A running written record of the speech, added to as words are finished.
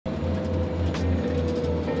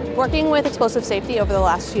Working with explosive safety over the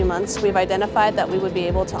last few months, we've identified that we would be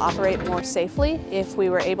able to operate more safely if we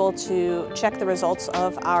were able to check the results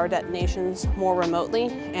of our detonations more remotely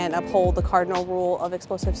and uphold the cardinal rule of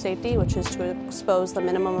explosive safety, which is to expose the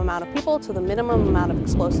minimum amount of people to the minimum amount of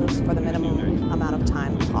explosives for the minimum amount of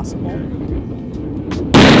time possible.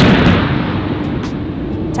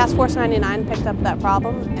 Task Force 99 picked up that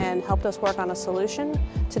problem and helped us work on a solution.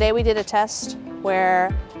 Today we did a test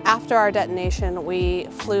where after our detonation we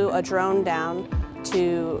flew a drone down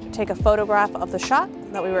to take a photograph of the shot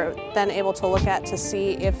that we were then able to look at to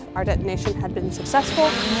see if our detonation had been successful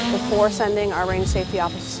before sending our range safety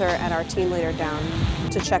officer and our team leader down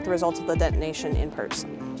to check the results of the detonation in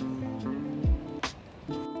person.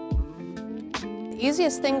 The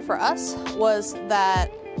easiest thing for us was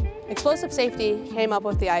that explosive safety came up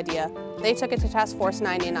with the idea. They took it to Task Force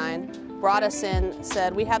 99, brought us in,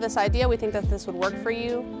 said, we have this idea, we think that this would work for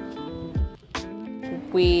you.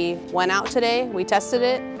 We went out today, we tested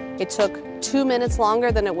it. It took 2 minutes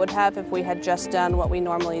longer than it would have if we had just done what we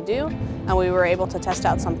normally do, and we were able to test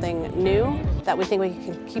out something new that we think we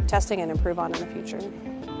can keep testing and improve on in the future.